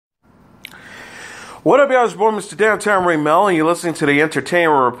What up, y'all? It's your boy, Mr. Downtown Ray Melo, and you're listening to the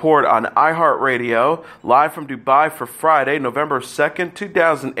Entertainment Report on iHeartRadio, live from Dubai for Friday, November 2nd,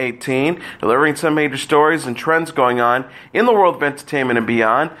 2018, delivering some major stories and trends going on in the world of entertainment and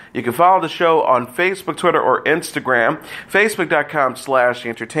beyond. You can follow the show on Facebook, Twitter, or Instagram, facebook.com/The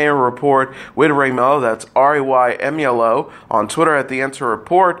Entertainment Report with Ray Melo, that's RAYMELO, on Twitter at The Enter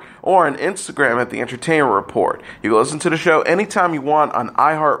Report, or on Instagram at The Entertainment Report. You can listen to the show anytime you want on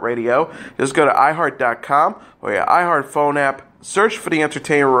iHeartRadio. Just go to iHeart.com or your iHeart phone app, search for The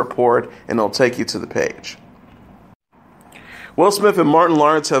Entertainment Report, and it'll take you to the page. Will Smith and Martin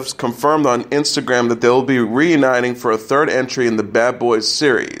Lawrence have confirmed on Instagram that they will be reuniting for a third entry in the Bad Boys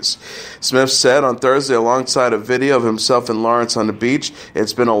series. Smith said on Thursday alongside a video of himself and Lawrence on the beach,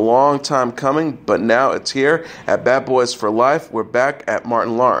 "It's been a long time coming, but now it's here. At Bad Boys for Life, we're back at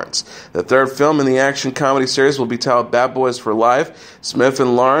Martin Lawrence." The third film in the action comedy series will be titled Bad Boys for Life. Smith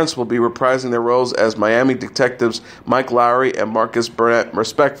and Lawrence will be reprising their roles as Miami detectives Mike Lowry and Marcus Burnett,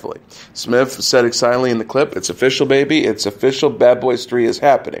 respectively. Smith said excitedly in the clip, "It's official, baby. It's official. Bad Boys 3 is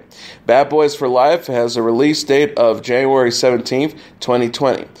happening." Bad Boys for Life has a release date of January 17th,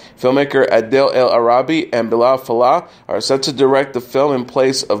 2020. Filmmaker Adil El Arabi and Bilal Fallah are set to direct the film in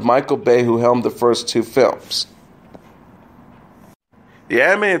place of Michael Bay, who helmed the first two films. The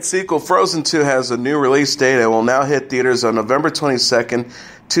animated sequel Frozen 2 has a new release date and will now hit theaters on November 22nd,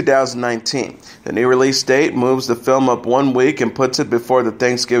 2019. The new release date moves the film up 1 week and puts it before the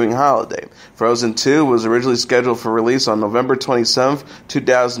Thanksgiving holiday. Frozen 2 was originally scheduled for release on November 27th,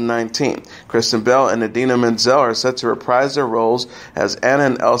 2019. Kristen Bell and Idina Menzel are set to reprise their roles as Anna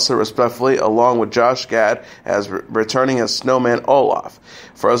and Elsa, respectively, along with Josh Gad as returning as Snowman Olaf.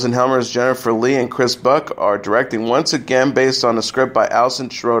 Frozen Helmer's Jennifer Lee and Chris Buck are directing once again based on a script by Alison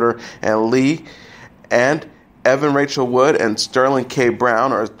Schroeder and Lee, and Evan Rachel Wood and Sterling K.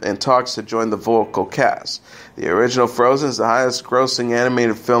 Brown are in talks to join the vocal cast. The original Frozen is the highest-grossing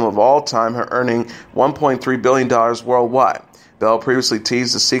animated film of all time, earning $1.3 billion worldwide. Belle previously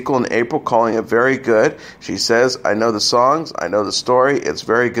teased the sequel in April, calling it very good. She says, "I know the songs, I know the story, it's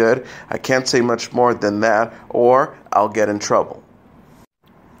very good. I can't say much more than that, or I'll get in trouble."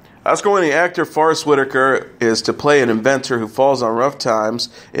 Oscar-winning actor Forrest Whitaker is to play an inventor who falls on rough times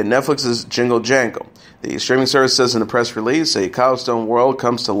in Netflix's Jingle Jangle. The streaming service says in a press release, a cobblestone world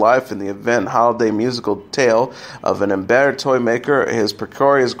comes to life in the event holiday musical tale of an embedded toy maker, his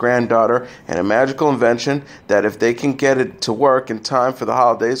precarious granddaughter, and a magical invention that, if they can get it to work in time for the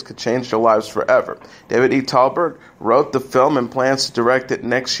holidays, could change their lives forever. David E. Talbert wrote the film and plans to direct it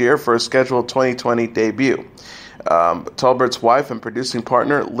next year for a scheduled 2020 debut. Talbert's wife and producing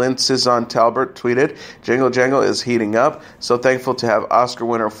partner, Lynn Cizon Talbert, tweeted, "Jingle Jangle is heating up. So thankful to have Oscar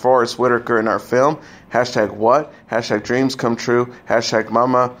winner Forrest Whitaker in our film. Hashtag what? Hashtag dreams come true. Hashtag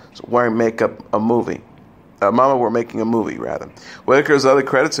mama wearing makeup a movie. Mama, we're making a movie, rather." Whitaker's other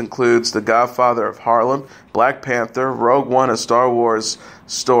credits includes The Godfather of Harlem, Black Panther, Rogue One, A Star Wars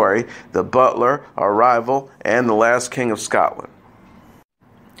Story, The Butler, Arrival, and The Last King of Scotland.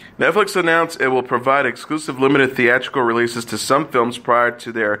 Netflix announced it will provide exclusive limited theatrical releases to some films prior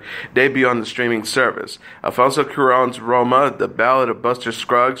to their debut on the streaming service. Alfonso Cuarón's Roma, The Ballad of Buster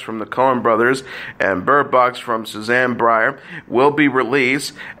Scruggs from the Coen Brothers, and Bird Box from Suzanne Breyer will be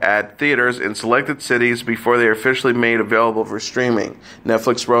released at theaters in selected cities before they are officially made available for streaming,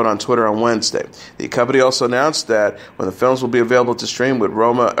 Netflix wrote on Twitter on Wednesday. The company also announced that when the films will be available to stream, with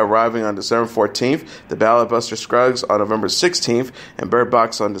Roma arriving on December 14th, The Ballad of Buster Scruggs on November 16th, and Bird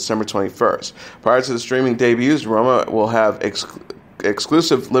Box on December 21st. Prior to the streaming debuts, Roma will have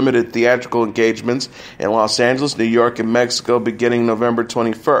exclusive limited theatrical engagements in Los Angeles, New York, and Mexico beginning November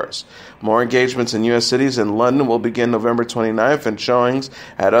 21st. More engagements in U.S. cities and London will begin November 29th, and showings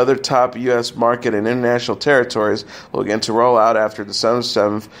at other top U.S. market and international territories will begin to roll out after December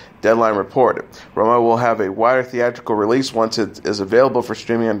 7th, deadline reported. Roma will have a wider theatrical release once it is available for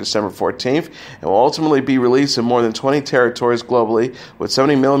streaming on December 14th, and will ultimately be released in more than 20 territories globally, with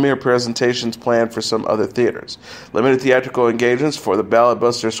 70mm presentations planned for some other theaters. Limited theatrical engagements for The Ballad of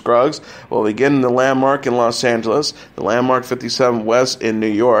Buster Scruggs will begin in the Landmark in Los Angeles, the Landmark 57 West in New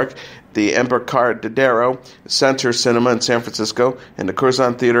York, the Embarcadero Center Cinema in San Francisco, and the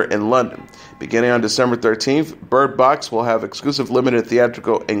Curzon Theater in London. Beginning on December 13th, Bird Box will have exclusive limited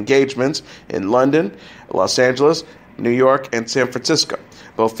theatrical engagements in London, Los Angeles, New York, and San Francisco.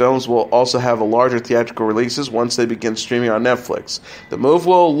 Both films will also have a larger theatrical releases once they begin streaming on Netflix. The move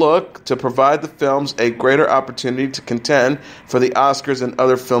will look to provide the films a greater opportunity to contend for the Oscars and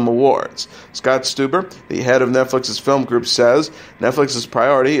other film awards. Scott Stuber, the head of Netflix's film group, says, "Netflix's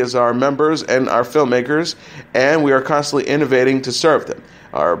priority is our members and our filmmakers, and we are constantly innovating to serve them.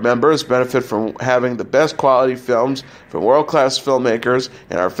 Our members benefit from having the best quality films from world-class filmmakers,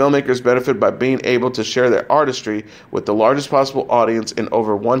 and our filmmakers benefit by being able to share their artistry with the largest possible audience in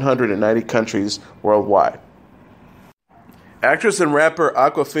over 190 countries worldwide. Actress and rapper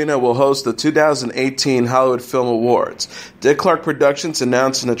Awkwafina will host the 2018 Hollywood Film Awards. Dick Clark Productions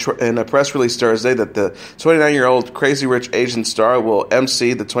announced in a press release Thursday that the 29-year-old Crazy Rich Asian star will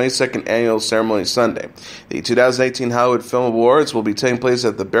MC the 22nd annual ceremony Sunday. The 2018 Hollywood Film Awards will be taking place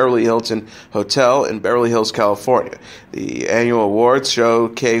at the Beverly Hilton Hotel in Beverly Hills, California. The annual awards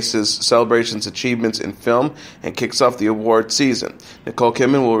showcases celebrations achievements in film and kicks off the award season. Nicole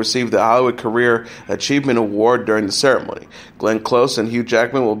Kidman will receive the Hollywood Career Achievement Award during the ceremony. Glenn Close and Hugh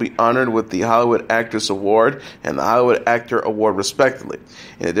Jackman will be honored with the Hollywood Actress Award and the Hollywood Actor Award, respectively.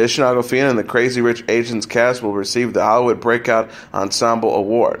 In addition, Awkwafina and the Crazy Rich Asians cast will receive the Hollywood Breakout Ensemble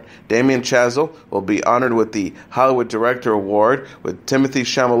Award. Damien Chazelle will be honored with the Hollywood Director Award, with Timothée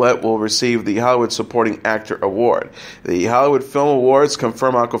Chalamet will receive the Hollywood Supporting Actor Award. The Hollywood Film Awards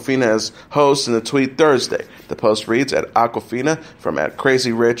confirm Awkwafina as host in a tweet Thursday. The post reads, at Awkwafina from at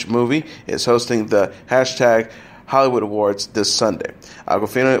Crazy Rich Movie is hosting the hashtag Hollywood Awards this Sunday.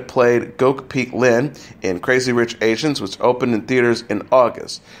 Awkwafina played Gok Peek Lin in Crazy Rich Asians, which opened in theaters in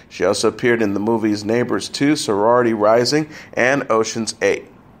August. She also appeared in the movies Neighbors 2, Sorority Rising, and Ocean's 8.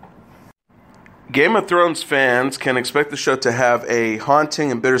 Game of Thrones fans can expect the show to have a haunting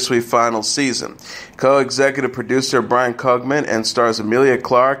and bittersweet final season. Co-executive producer Brian Cogman and stars Emilia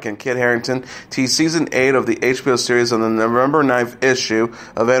Clarke and Kit Harington teased Season 8 of the HBO series on the November 9th issue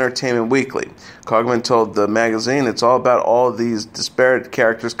of Entertainment Weekly. Cogman told the magazine it's all about all of these disparate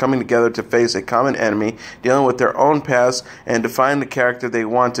characters coming together to face a common enemy, dealing with their own past, and defining the character they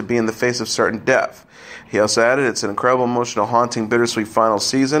want to be in the face of certain death. He also added, it's an incredible, emotional, haunting, bittersweet final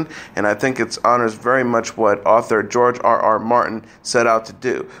season, and I think it honors very much what author George R.R. Martin set out to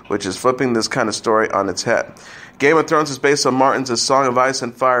do, which is flipping this kind of story on its head. Game of Thrones is based on Martin's A Song of Ice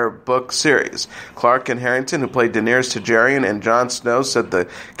and Fire book series. Clarke and Harington, who played Daenerys Targaryen and Jon Snow, said the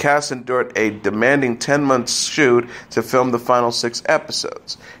cast endured a demanding 10-month shoot to film the final 6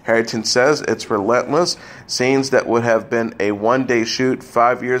 episodes. Harington says it's relentless. Scenes that would have been a one-day shoot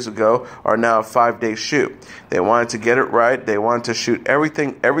 5 years ago are now a 5-day shoot. They wanted to get it right. They wanted to shoot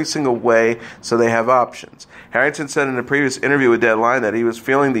everything every single way, so they have options. Harington said in a previous interview with Deadline that he was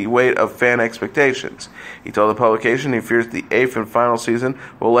feeling the weight of fan expectations. He told the publication he fears the 8th and final season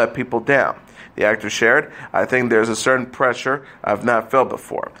will let people down. The actor shared, I think there's a certain pressure I've not felt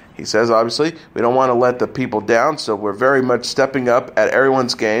before. He says, obviously, we don't want to let the people down, so we're very much stepping up at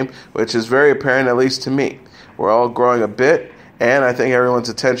everyone's game, which is very apparent, at least to me. We're all growing a bit, and I think everyone's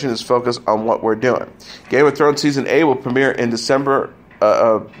attention is focused on what we're doing. Game of Thrones Season 8 will premiere in in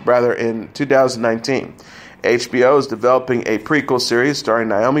 2019. HBO is developing a prequel series starring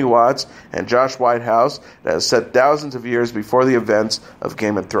Naomi Watts and Josh Whitehouse that is set thousands of years before the events of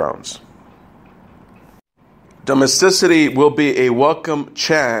Game of Thrones. Domesticity will be a welcome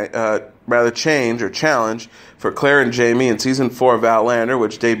change or challenge for Claire and Jamie in Season 4 of Outlander,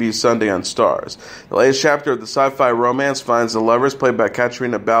 which debuts Sunday on Starz. The latest chapter of the sci-fi romance finds the lovers, played by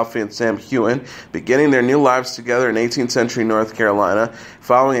Katrina Balfe and Sam Heughan, beginning their new lives together in 18th century North Carolina,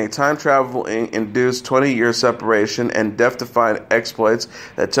 following a time-travel-induced 20-year separation and death-defying exploits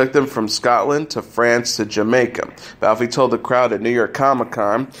that took them from Scotland to France to Jamaica. Balfe told the crowd at New York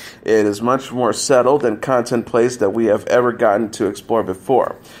Comic-Con, it is much more settled and content place that we have ever gotten to explore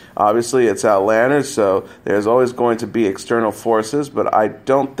before. Obviously, it's Outlander, so there's always going to be external forces, but I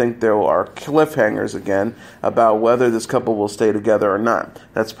don't think there are cliffhangers again about whether this couple will stay together or not.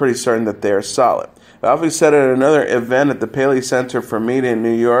 That's pretty certain that they are solid. Balfe said at another event at the Paley Center for Media in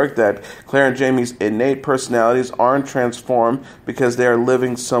New York that Claire and Jamie's innate personalities aren't transformed because they are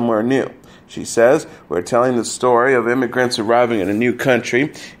living somewhere new. She says, we're telling the story of immigrants arriving in a new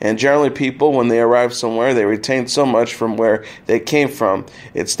country, and generally people, when they arrive somewhere, they retain so much from where they came from.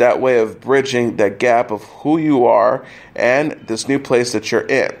 It's that way of bridging that gap of who you are and this new place that you're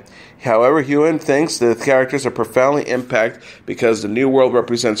in. However, Heughan thinks the characters are profoundly impacted because the new world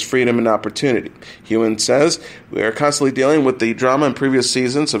represents freedom and opportunity. Heughan says, we are constantly dealing with the drama in previous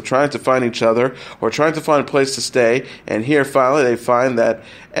seasons of trying to find each other or trying to find a place to stay, and here finally they find that,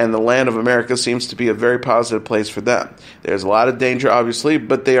 and the land of America seems to be a very positive place for them. There's a lot of danger, obviously,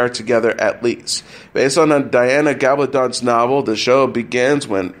 but they are together at least. Based on Diana Gabaldon's novel, the show begins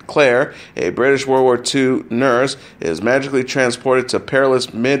when Claire, a British World War II nurse, is magically transported to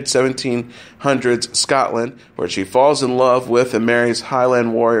perilous mid-1700s Scotland, where she falls in love with and marries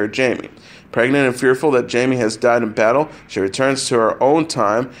Highland warrior Jamie. Pregnant and fearful that Jamie has died in battle, she returns to her own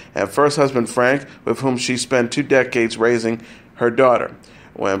time and first husband Frank, with whom she spent 2 decades raising her daughter.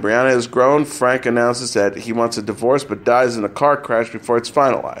 When Brianna is grown, Frank announces that he wants a divorce but dies in a car crash before it's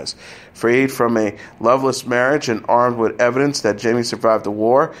finalized. Freed from a loveless marriage and armed with evidence that Jamie survived the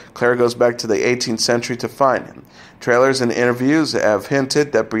war, Claire goes back to the 18th century to find him. Trailers and interviews have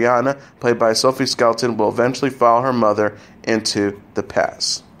hinted that Brianna, played by Sophie Skelton, will eventually follow her mother into the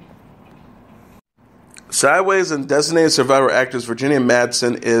past. Sideways and Designated Survivor actress Virginia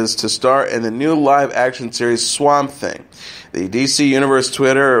Madsen is to star in the new live-action series Swamp Thing. The DC Universe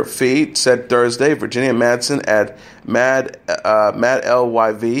Twitter feed said Thursday Virginia Madsen at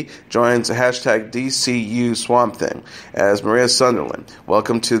MadLYV joins hashtag DCU Swamp Thing as Maria Sunderland.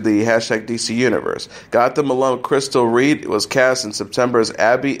 Welcome to the hashtag DC Universe. Gotham alum Crystal Reed was cast in September as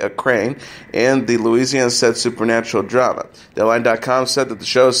Abby Crane in the Louisiana set supernatural drama. Deadline.com said that the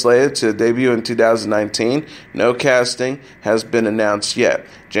show is slated to debut in 2019. No casting has been announced yet.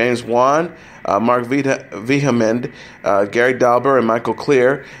 James Wan, Mark Vehement, Gary Dalber, and Michael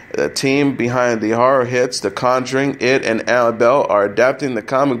Clear, the team behind the horror hits The Conjuring, It, and Annabelle, are adapting the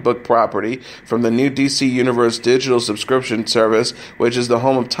comic book property from the new DC Universe digital subscription service, which is the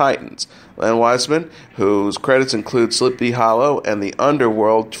home of Titans. Len Wiseman, whose credits include Sleepy Hollow and the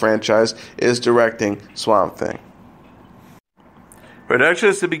Underworld franchise, is directing Swamp Thing. Production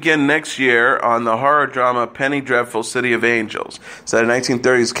is to begin next year on the horror drama Penny Dreadful City of Angels. Set in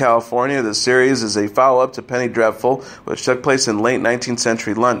 1930s California, the series is a follow-up to Penny Dreadful, which took place in late 19th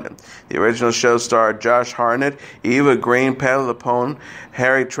century London. The original show starred Josh Hartnett, Eva Green, Patty LuPone,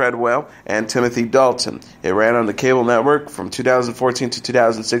 Harry Treadwell, and Timothy Dalton. It ran on the cable network from 2014 to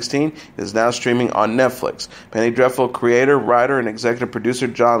 2016. It is now streaming on Netflix. Penny Dreadful creator, writer, and executive producer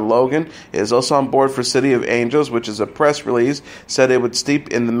John Logan is also on board for City of Angels, which is a press release said it would steep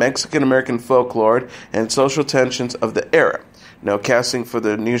in the Mexican-American folklore and social tensions of the era. No casting for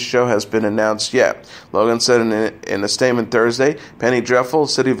the new show has been announced yet. Logan said in a statement Thursday, Penny Dreadful,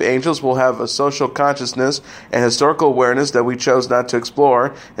 City of Angels will have a social consciousness and historical awareness that we chose not to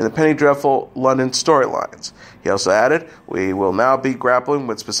explore in the Penny Dreadful London storylines. He also added, we will now be grappling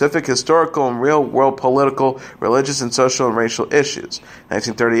with specific historical and real-world political, religious, and social and racial issues. In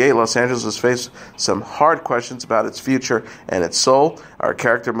 1938, Los Angeles was faced some hard questions about its future and its soul. Our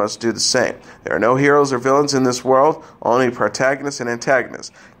character must do the same. There are no heroes or villains in this world, only protagonists and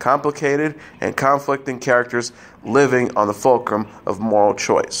antagonists, complicated and conflicting characters living on the fulcrum of moral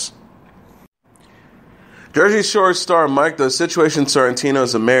choice. Jersey Shore star Mike The Situation Sorrentino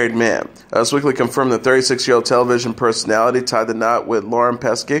is a married man. Us Weekly confirmed the 36-year-old television personality tied the knot with Lauren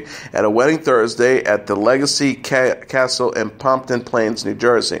Pesky at a wedding Thursday at the Legacy Castle in Pompton Plains, New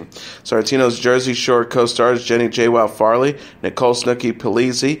Jersey. Sorrentino's Jersey Shore co-stars Jenny J. Wow Farley, Nicole Snooki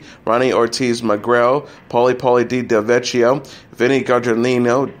Polizzi, Ronnie Ortiz Magrell, Paulie Di Vecchio, Vinny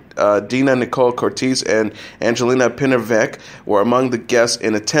Gardolino, Dina Nicole Cortez, and Angelina Pinnervec were among the guests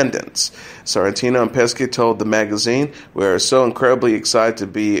in attendance. Sorrentino and Pesky told the magazine, we are so incredibly excited to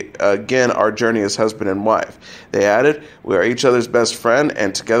be again our journey as husband and wife. They added, we are each other's best friend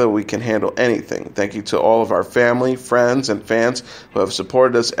and together we can handle anything. Thank you to all of our family, friends, and fans who have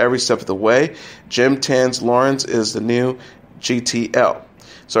supported us every step of the way. Jim Tan's Lawrence is the new GTL.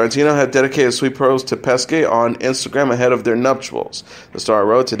 Sorrentino had dedicated sweet pearls to Pesky on Instagram ahead of their nuptials. The star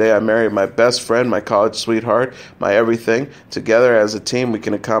wrote, today I married my best friend, my college sweetheart, my everything. Together as a team we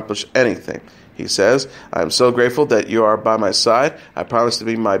can accomplish anything. He says, I am so grateful that you are by my side. I promise to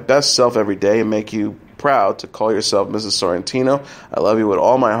be my best self every day and make you proud to call yourself Mrs. Sorrentino. I love you with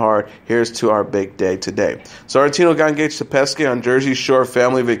all my heart. Here's to our big day today. Sorrentino got engaged to Pesky on Jersey Shore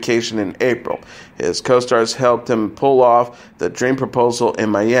family vacation in April. His co-stars helped him pull off the dream proposal in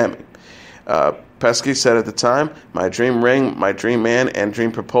Miami. Pesky said at the time, my dream ring, my dream man, and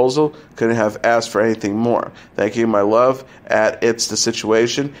dream proposal, couldn't have asked for anything more. Thank you, my love, at It's The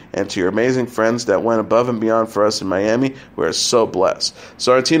Situation, and to your amazing friends that went above and beyond for us in Miami. We're so blessed.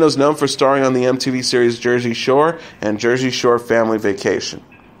 Sorrentino is known for starring on the MTV series Jersey Shore and Jersey Shore Family Vacation.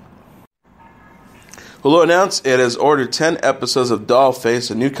 Hulu announced it has ordered 10 episodes of Dollface,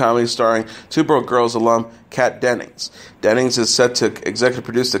 a new comedy starring Two Broke Girls alum Kat Dennings. Dennings is set to executive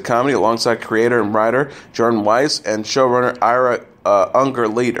produce the comedy alongside creator and writer Jordan Weiss and showrunner Ira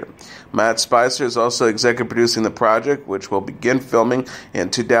Unger-Leader. Matt Spicer is also executive producing the project, which will begin filming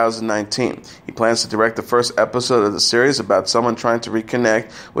in 2019. He plans to direct the first episode of the series about someone trying to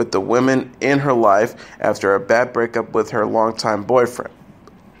reconnect with the women in her life after a bad breakup with her longtime boyfriend.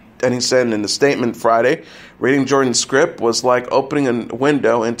 And he said in a statement Friday, reading Jordan's script was like opening a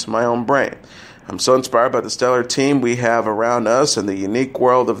window into my own brain. I'm so inspired by the stellar team we have around us and the unique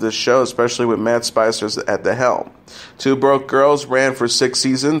world of this show, especially with Matt Spicer at the helm. Two Broke Girls ran for 6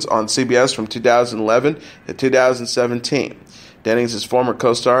 seasons on CBS from 2011 to 2017. Dennings' former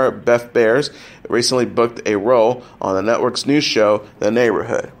co-star, Beth Bears, recently booked a role on the network's new show, The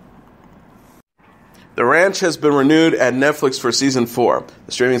Neighborhood. The Ranch has been renewed at Netflix for Season 4.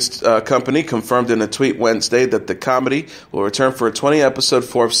 The streaming company confirmed in a tweet Wednesday that the comedy will return for a 20-episode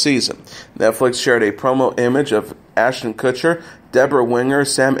fourth season. Netflix shared a promo image of Ashton Kutcher, Deborah Winger,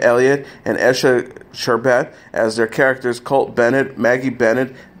 Sam Elliott, and Esha Sherbet as their characters Colt Bennett, Maggie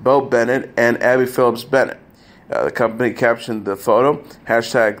Bennett, Bo Bennett, and Abby Phillips Bennett. The company captioned the photo,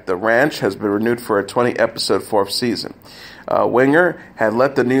 #The Ranch has been renewed for a 20-episode fourth season. Winger had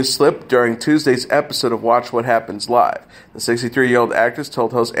let the news slip during Tuesday's episode of Watch What Happens Live. The 63-year-old actress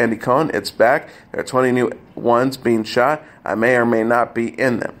told host Andy Cohen, "It's back. There are 20 new ones being shot. I may or may not be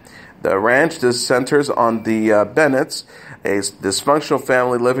in them." The ranch centers on the Bennetts, a dysfunctional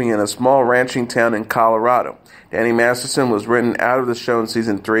family living in a small ranching town in Colorado. Danny Masterson was written out of the show in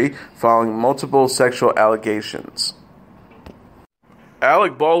Season 3 following multiple sexual allegations.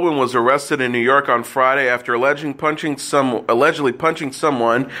 Alec Baldwin was arrested in New York on Friday after allegedly punching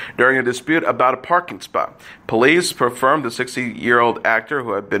someone during a dispute about a parking spot. Police confirmed the 60-year-old actor,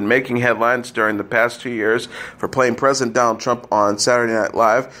 who had been making headlines during the past 2 years for playing President Donald Trump on Saturday Night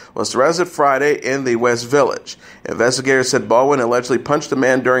Live, was arrested Friday in the West Village. Investigators said Baldwin allegedly punched a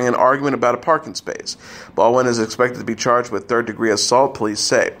man during an argument about a parking space. Baldwin is expected to be charged with third-degree assault, police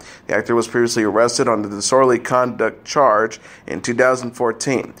say. The actor was previously arrested on the disorderly conduct charge in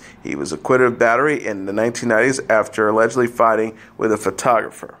 2014. He was acquitted of battery in the 1990s after allegedly fighting with a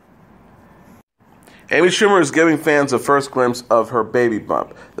photographer. Amy Schumer is giving fans a first glimpse of her baby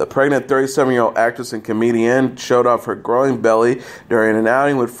bump. The pregnant 37-year-old actress and comedian showed off her growing belly during an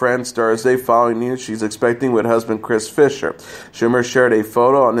outing with friends Thursday following news she's expecting with husband Chris Fisher. Schumer shared a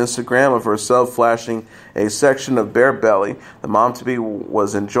photo on Instagram of herself flashing a section of bare belly. The mom-to-be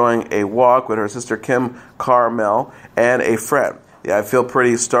was enjoying a walk with her sister Kim Carmel and a friend. The I Feel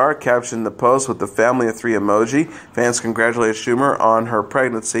Pretty star captioned the post with the family of 3 emoji. Fans congratulated Schumer on her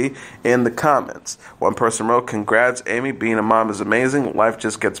pregnancy in the comments. One person wrote, "Congrats, Amy. Being a mom is amazing. Life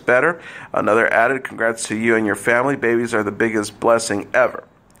just gets better." Another added, "Congrats to you and your family. Babies are the biggest blessing ever."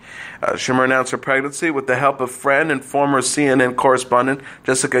 Schumer announced her pregnancy with the help of friend and former CNN correspondent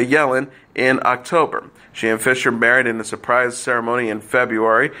Jessica Yellen in October. She and Fisher married in a surprise ceremony in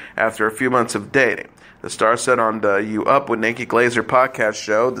February after a few months of dating. The star said on the You Up with Nikki Glazer podcast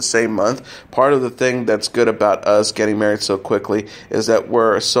show the same month, "Part of the thing that's good about us getting married so quickly is that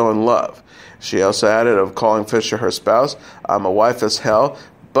we're so in love." She also added of calling Fisher her spouse, "I'm a wife as hell,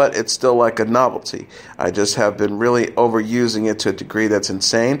 but it's still like a novelty. I just have been really overusing it to a degree that's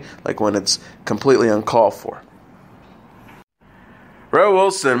insane, like when it's completely uncalled for." Rebel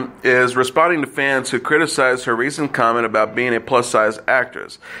Wilson is responding to fans who criticized her recent comment about being a plus-size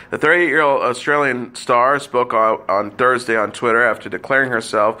actress. The 38-year-old Australian star spoke on Thursday on Twitter after declaring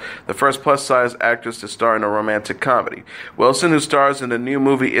herself the first plus-size actress to star in a romantic comedy. Wilson, who stars in the new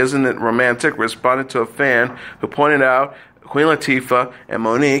movie Isn't It Romantic, responded to a fan who pointed out Queen Latifah and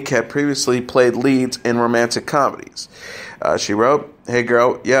Monique had previously played leads in romantic comedies. She wrote, "Hey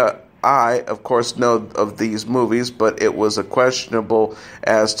girl, yeah, I, of course, know of these movies, but it was questionable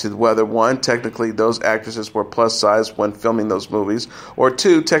as to whether, 1, technically those actresses were plus size when filming those movies, or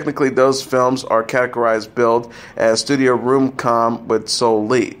 2, technically those films are categorized billed as studio rom-com with sole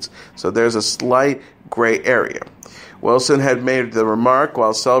leads. So there's a slight gray area." Wilson had made the remark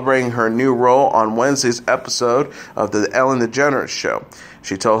while celebrating her new role on Wednesday's episode of the Ellen DeGeneres Show.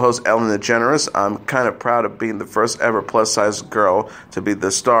 She told host Ellen DeGeneres, "I'm kind of proud of being the first ever plus-size girl to be the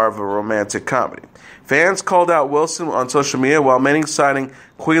star of a romantic comedy." Fans called out Wilson on social media, while many citing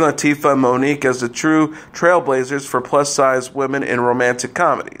Queen Latifah and Monique as the true trailblazers for plus-size women in romantic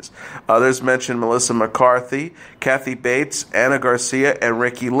comedies. Others mentioned Melissa McCarthy, Kathy Bates, Anna Garcia, and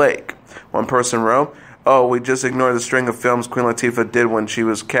Ricki Lake. One person wrote, "Oh, we just ignored the string of films Queen Latifah did when she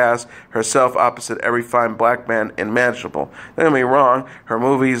was cast herself opposite every fine black man imaginable. Don't get me wrong, her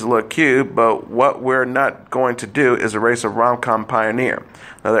movies look cute, but what we're not going to do is erase a rom-com pioneer."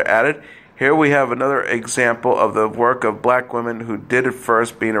 Another added, "Here we have another example of the work of black women who did it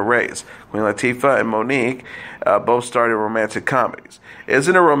first being erased. Queen Latifah and Monique both started romantic comedies."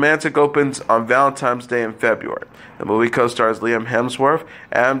 Isn't It Romantic opens on Valentine's Day in February. The movie co-stars Liam Hemsworth,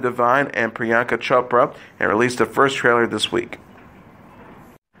 Adam Devine, and Priyanka Chopra, and released the first trailer this week.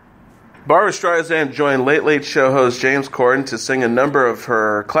 Barbra Streisand joined Late Late Show host James Corden to sing a number of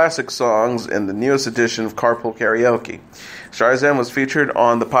her classic songs in the newest edition of Carpool Karaoke. Streisand was featured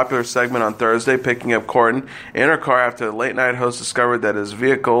on the popular segment on Thursday, picking up Corden in her car after the late-night host discovered that his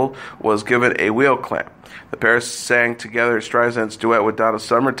vehicle was given a wheel clamp. The pair sang together Streisand's duet with Donna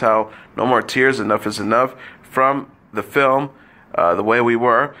Summer titled "No More Tears, Enough Is Enough" from the film The Way We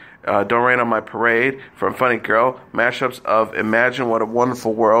Were, Don't Rain on My Parade, From Funny Girl, mashups of Imagine What a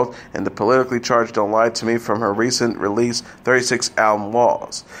Wonderful World, and the politically charged Don't Lie to Me from her recent release 36 album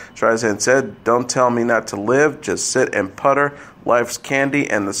Walls. Streisand said, "Don't tell me not to live, just sit and putter. Life's candy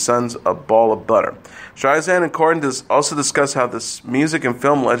and the sun's a ball of butter." Streisand and Corden also discuss how this music and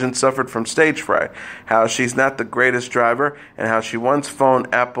film legend suffered from stage fright, how she's not the greatest driver, and how she once phoned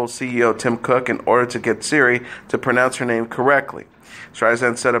Apple CEO Tim Cook in order to get Siri to pronounce her name correctly.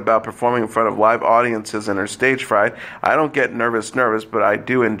 Streisand said about performing in front of live audiences and her stage fright, "I don't get nervous, but I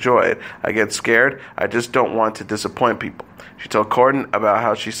do enjoy it. I get scared. I just don't want to disappoint people." She told Corden about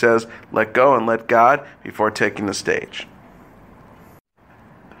how she says, "Let go and let God," before taking the stage.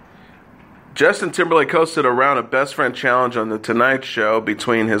 Justin Timberlake hosted a round of Best Friend Challenge on The Tonight Show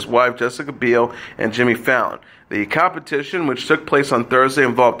between his wife Jessica Biel and Jimmy Fallon. The competition, which took place on Thursday,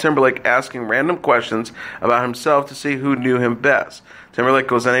 involved Timberlake asking random questions about himself to see who knew him best.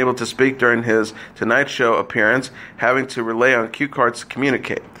 Timberlake was unable to speak during his Tonight Show appearance, having to rely on cue cards to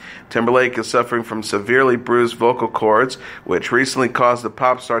communicate. Timberlake is suffering from severely bruised vocal cords, which recently caused the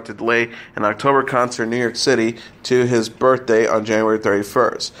pop star to delay an October concert in New York City to his birthday on January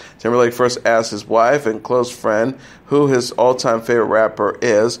 31st. Timberlake first asked his wife and close friend who his all-time favorite rapper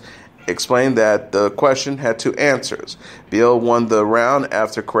is, explained that the question had two answers. Biel won the round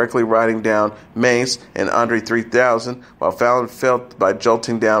after correctly writing down Mace and Andre 3000, while Fallon failed by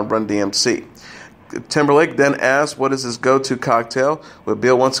jolting down Run DMC. Timberlake then asked what is his go-to cocktail, with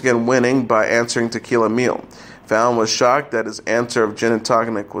Biel once again winning by answering Tequila Mule. Fallon was shocked that his answer of gin and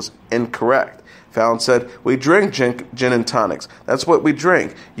tonic was incorrect. Fallon said, "We drink gin and tonics. That's what we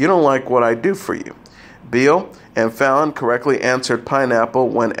drink. You don't like what I do for you." Biel and Fallon correctly answered pineapple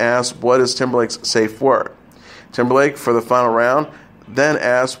when asked what is Timberlake's safe word. Timberlake, for the final round, then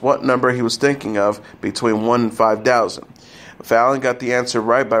asked what number he was thinking of between 1 and 5,000. Fallon got the answer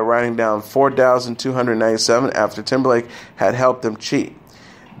right by writing down 4,297 after Timberlake had helped him cheat.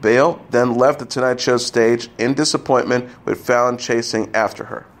 Biel then left the Tonight Show stage in disappointment, with Fallon chasing after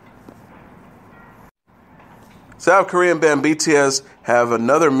her. South Korean band BTS have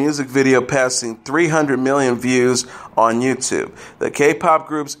another music video passing 300 million views on YouTube. The K-pop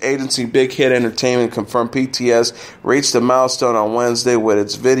group's agency Big Hit Entertainment confirmed BTS reached a milestone on Wednesday with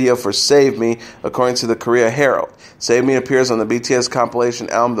its video for Save Me, according to the Korea Herald. Save Me appears on the BTS compilation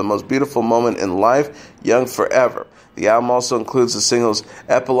album The Most Beautiful Moment in Life, Young Forever. The album also includes the singles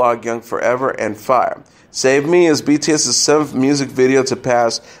Epilogue, Young Forever, and Fire. Save Me is BTS' 7th music video to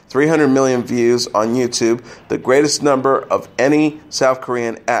pass 300 million views on YouTube, the greatest number of any South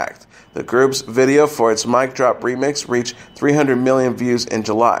Korean act. The group's video for its Mic Drop remix reached 300 million views in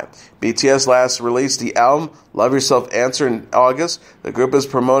July. BTS last released the album Love Yourself Answer in August. The group is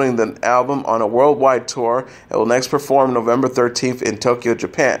promoting the album on a worldwide tour and will next perform November 13th in Tokyo,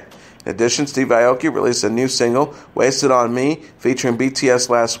 Japan. In addition, Steve Aoki released a new single, Wasted on Me, featuring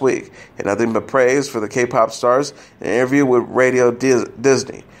BTS last week. And nothing but praise for the K-pop stars in an interview with Radio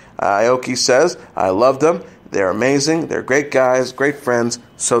Disney. Aoki says, "I love them. They're amazing. They're great guys, great friends,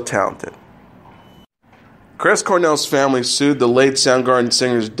 so talented." Chris Cornell's family sued the late Soundgarden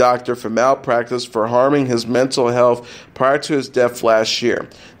singer's doctor for malpractice for harming his mental health prior to his death last year.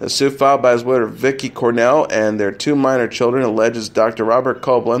 The suit filed by his widow Vicky Cornell and their 2 minor children alleges Dr. Robert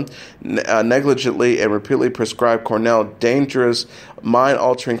Coughlin negligently and repeatedly prescribed Cornell dangerous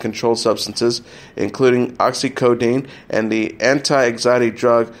mind-altering controlled substances, including oxycodone and the anti-anxiety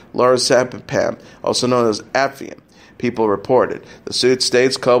drug lorazepam, also known as Appian. People reported. The suit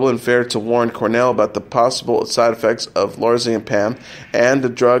states Coughlin failed to warn Cornell about the possible side effects of lorazepam, and the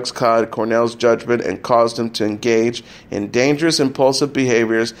drugs clouded Cornell's judgment and caused him to engage in dangerous, impulsive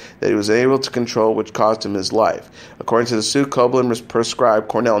behaviors that he was unable to control, which cost him his life. According to the suit, Coughlin prescribed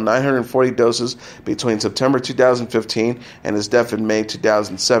Cornell 940 doses between September 2015 and his death in May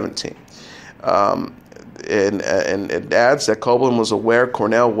 2017. And it adds that Coughlin was aware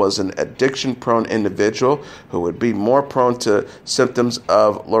Cornell was an addiction-prone individual who would be more prone to symptoms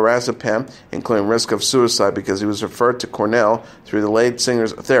of lorazepam, including risk of suicide, because he was referred to Cornell through the late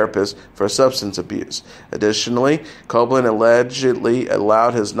singer's therapist for substance abuse. Additionally, Coughlin allegedly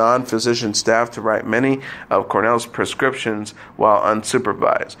allowed his non-physician staff to write many of Cornell's prescriptions while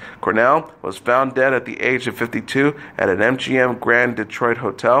unsupervised. Cornell was found dead at the age of 52 at an MGM Grand Detroit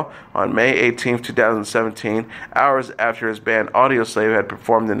hotel on May 18, 2017, hours after his band Audioslave had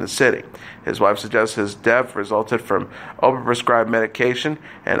performed in the city. His wife suggests his death resulted from overprescribed medication.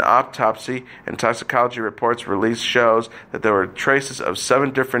 An autopsy and toxicology reports released shows that there were traces of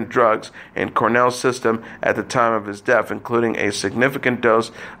 7 different drugs in Cornell's system at the time of his death, including a significant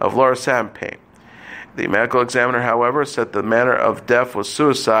dose of lorazepam. The medical examiner, however, said the manner of death was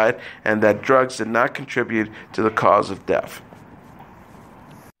suicide and that drugs did not contribute to the cause of death.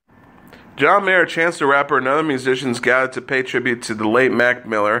 John Mayer, Chance the Rapper, and other musicians gathered to pay tribute to the late Mac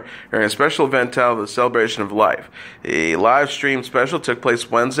Miller during a special event titled The Celebration of Life. The live-stream special took place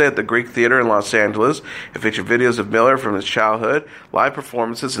Wednesday at the Greek Theater in Los Angeles. It featured videos of Miller from his childhood, live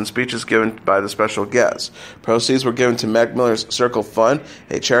performances, and speeches given by the special guests. Proceeds were given to Mac Miller's Circle Fund,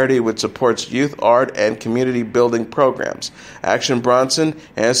 a charity which supports youth, art, and community-building programs. Action Bronson,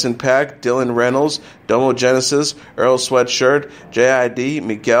 Anderson .Paak, Dylan Reynolds, Domo Genesis, Earl Sweatshirt, J.I.D.,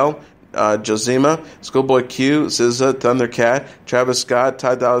 Miguel, Josima, Schoolboy Q, SZA, Thundercat, Travis Scott,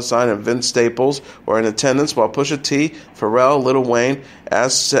 Ty Dolla $ign, and Vince Staples were in attendance, while Pusha T, Pharrell, Lil Wayne,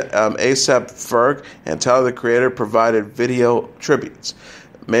 ASAP Ferg, and Tyler the Creator provided video tributes.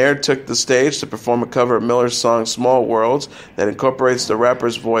 Mayer took the stage to perform a cover of Miller's song Small Worlds that incorporates the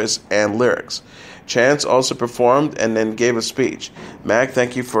rapper's voice and lyrics. Chance also performed and then gave a speech. Mac,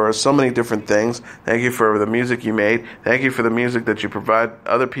 thank you for so many different things. Thank you for the music you made. Thank you for the music that you provide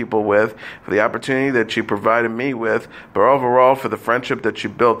other people with, for the opportunity that you provided me with, but overall for the friendship that you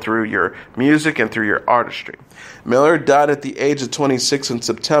built through your music and through your artistry. Miller died at the age of 26 in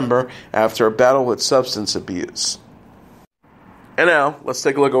September after a battle with substance abuse. And now, let's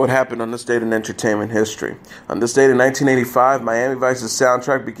take a look at what happened on this date in entertainment history. On this date in 1985, Miami Vice's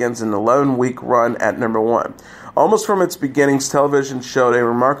soundtrack begins an 11-week run at number 1. Almost from its beginnings, television showed a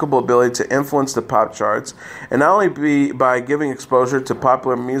remarkable ability to influence the pop charts, and not only by giving exposure to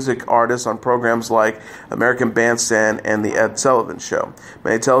popular music artists on programs like American Bandstand and The Ed Sullivan Show.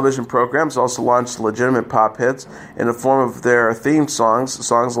 Many television programs also launched legitimate pop hits in the form of their theme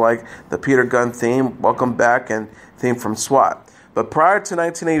songs like the Peter Gunn theme, Welcome Back, and theme from SWAT. But prior to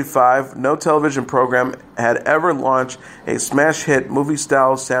 1985, no television program had ever launched a smash hit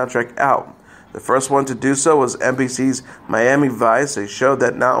movie-style soundtrack album. The first one to do so was NBC's Miami Vice, a show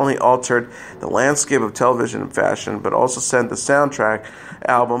that not only altered the landscape of television and fashion, but also sent the soundtrack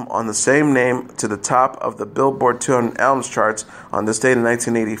album on the same name to the top of the Billboard 200 albums charts on this date in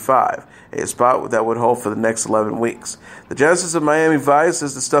 1985, a spot that would hold for the next 11 weeks. The genesis of Miami Vice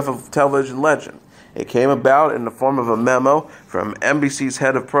is the stuff of television legend. It came about in the form of a memo from NBC's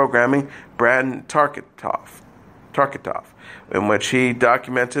head of programming, Brad Tarketoff, in which he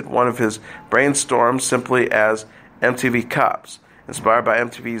documented one of his brainstorms simply as MTV Cops. Inspired by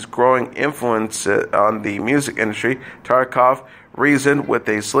MTV's growing influence on the music industry, Tarkov reasoned with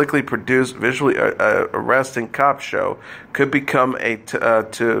a slickly produced, visually arresting cop show could become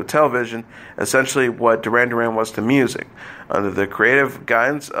to television essentially what Duran Duran was to music. Under the creative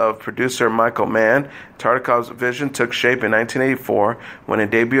guidance of producer Michael Mann, Tartakov's vision took shape in 1984 when it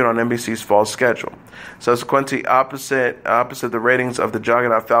debuted on NBC's fall schedule. Subsequently, opposite the ratings of the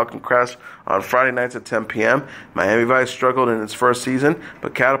Juggernaut Falcon Crest on Friday nights at 10 p.m., Miami Vice struggled in its first season,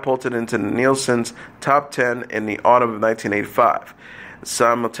 but catapulted into Nielsen's top 10 in the autumn of 1985.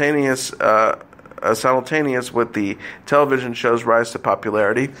 Simultaneous with the television show's rise to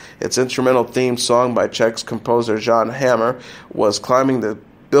popularity, its instrumental theme song by Czech composer Jan Hammer was climbing the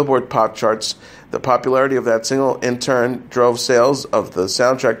Billboard pop charts. The popularity of that single, in turn, drove sales of the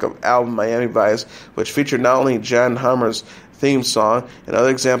soundtrack of album Miami Vice, which featured not only Jan Hammer's theme song and other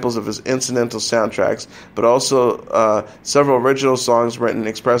examples of his incidental soundtracks, but also several original songs written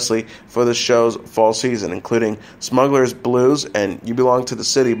expressly for the show's fall season, including Smuggler's Blues and You Belong to the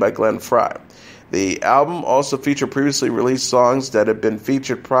City by Glenn Frey. The album also featured previously released songs that had been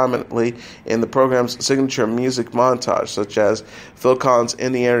featured prominently in the program's signature music montage, such as Phil Collins'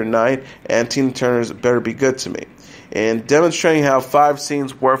 In the Air Tonight and Tina Turner's Better Be Good to Me. In demonstrating how 5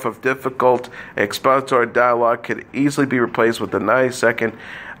 scenes worth of difficult expository dialogue could easily be replaced with a 90-second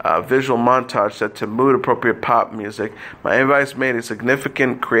visual montage set to mood-appropriate pop music, Miami Vice made a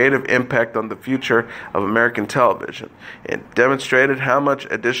significant creative impact on the future of American television. It demonstrated how much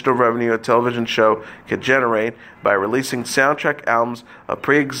additional revenue a television show could generate by releasing soundtrack albums of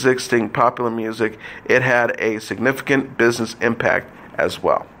pre-existing popular music. It had a significant business impact as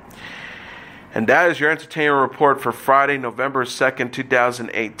well. And that is your entertainment report for Friday, November 2nd,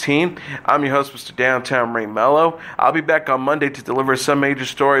 2018. I'm your host, Mr. Downtown Ray Melo. I'll be back on Monday to deliver some major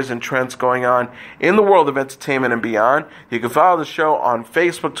stories and trends going on in the world of entertainment and beyond. You can follow the show on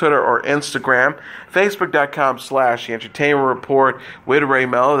Facebook, Twitter, or Instagram. Facebook.com/The Entertainment Report with Ray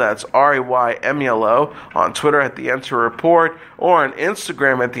Melo. That's RAYMELO. On Twitter at The Enter Report, or on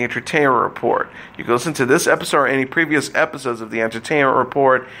Instagram at The Entertainment Report. You can listen to this episode or any previous episodes of The Entertainment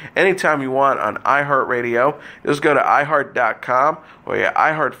Report anytime you want on iHeartRadio. Just go to iHeart.com or your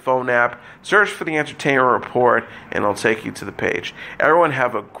iHeart phone app, search for the Entertainment Report, and it'll take you to the page. Everyone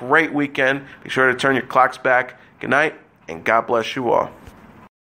have a great weekend. Be sure to turn your clocks back. Good night, and God bless you all.